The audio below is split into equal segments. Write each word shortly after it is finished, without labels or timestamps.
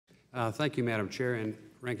Thank you, Madam Chair and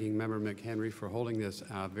Ranking Member McHenry, for holding this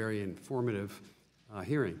very informative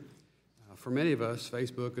hearing. For many of us,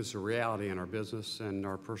 Facebook is a reality in our business and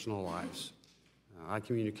our personal lives. I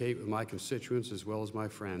communicate with my constituents as well as my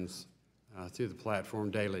friends through the platform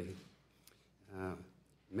daily.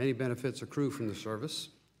 Many benefits accrue from the service,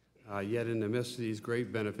 yet in the midst of these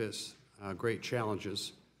great benefits, great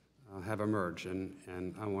challenges have emerged,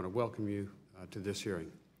 and I want to welcome you to this hearing.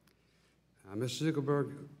 Mr.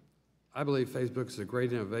 Zuckerberg, I believe Facebook is a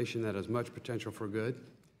great innovation that has much potential for good,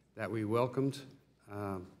 that we welcomed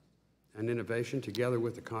an innovation together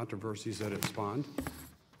with the controversies that it spawned.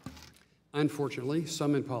 Unfortunately,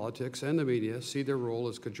 some in politics and the media see their role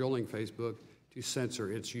as cajoling Facebook to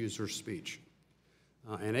censor its users' speech.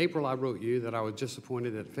 In April, I wrote you that I was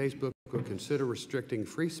disappointed that Facebook would consider restricting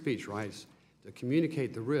free speech rights to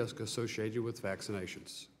communicate the risk associated with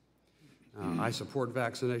vaccinations. I support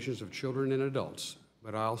vaccinations of children and adults,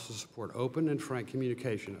 but I also support open and frank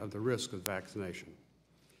communication of the risk of vaccination.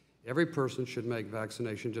 Every person should make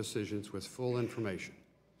vaccination decisions with full information.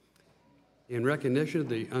 In recognition of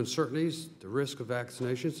the uncertainties, the risk of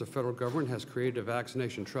vaccinations, the federal government has created a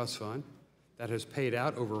vaccination trust fund that has paid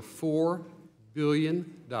out over $4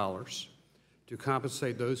 billion to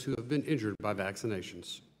compensate those who have been injured by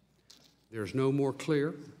vaccinations. There's no more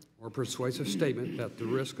clear or persuasive statement about the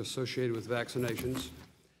risk associated with vaccinations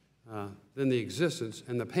than the existence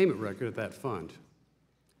and the payment record of that fund.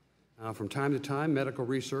 From time to time, medical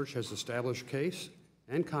research has established case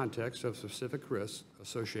and context of specific risks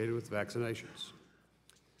associated with vaccinations.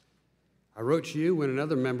 I wrote to you when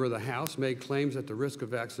another member of the House made claims that the risk of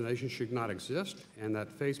vaccination should not exist and that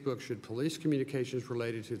Facebook should police communications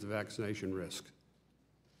related to the vaccination risk.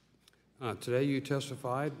 Today you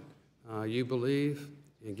testified you believe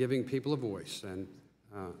in giving people a voice, and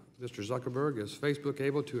Mr. Zuckerberg, is Facebook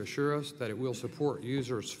able to assure us that it will support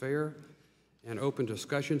users' fair and open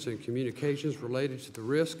discussions and communications related to the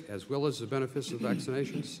risk as well as the benefits of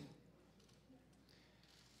vaccinations?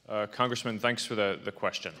 Congressman, thanks for the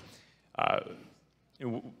question.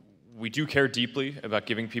 We do care deeply about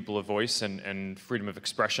giving people a voice and freedom of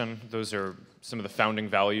expression. Those are some of the founding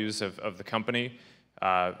values of the company.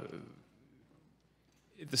 At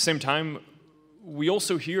the same time, we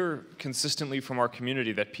also hear consistently from our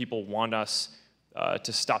community that people want us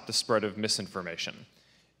to stop the spread of misinformation.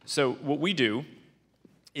 So what we do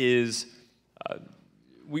is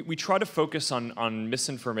we try to focus on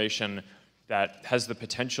misinformation that has the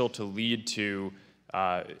potential to lead to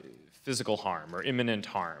physical harm or imminent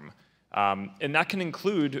harm. And that can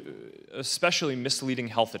include especially misleading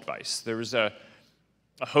health advice. There was a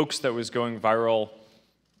hoax that was going viral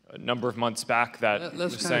a number of months back that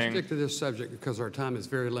Let's was kind saying... of stick to this subject because our time is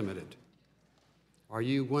very limited. Are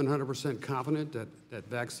you 100% confident that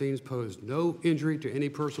vaccines pose no injury to any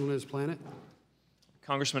person on this planet?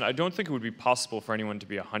 Congressman, I don't think it would be possible for anyone to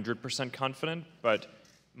be 100% confident, but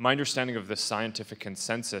my understanding of the scientific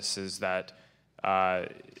consensus is that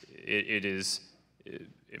it is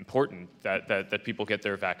important that people get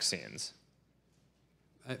their vaccines.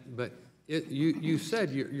 But you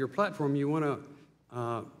said your platform, you want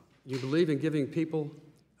to, you believe in giving people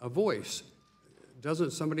a voice.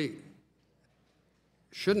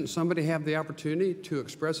 Shouldn't somebody have the opportunity to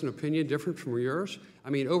express an opinion different from yours?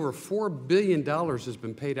 I mean, over $4 billion has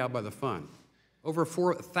been paid out by the fund. Over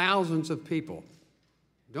thousands of people.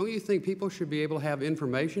 Don't you think people should be able to have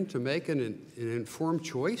information to make an informed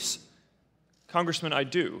choice? Congressman, I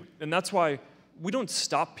do. And that's why we don't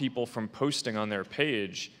stop people from posting on their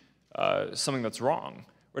page something that's wrong.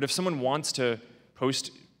 But if someone wants to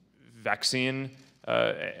post vaccine,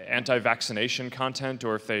 anti-vaccination content,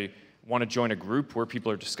 or if they want to join a group where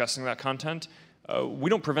people are discussing that content, we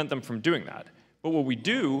don't prevent them from doing that. But what we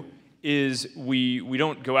do is we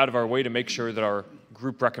don't go out of our way to make sure that our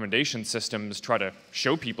group recommendation systems try to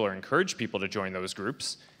show people or encourage people to join those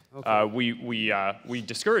groups. Okay. We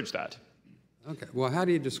discourage that. Okay. Well, how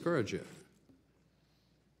do you discourage it?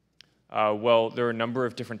 Well, there are a number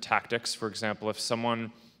of different tactics. For example, if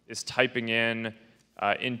someone is typing in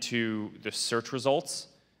into the search results,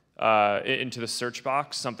 into the search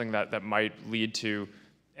box, something that might lead to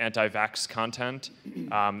anti-vax content.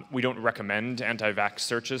 We don't recommend anti-vax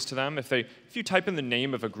searches to them. If you type in the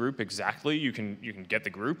name of a group exactly, you can get the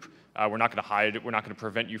group. We're not going to hide it. We're not going to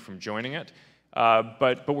prevent you from joining it.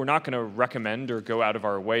 But we're not going to recommend or go out of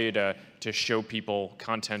our way to show people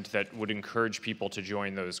content that would encourage people to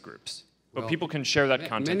join those groups. But people can share that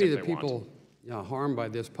content if they want. Many of the people harmed by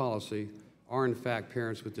this policy are in fact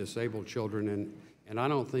parents with disabled children, and I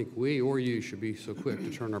don't think we or you should be so quick to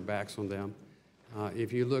turn our backs on them.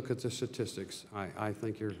 If you look at the statistics, I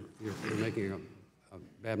think you're making a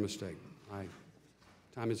Bad mistake.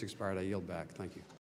 Time has expired. I yield back. Thank you.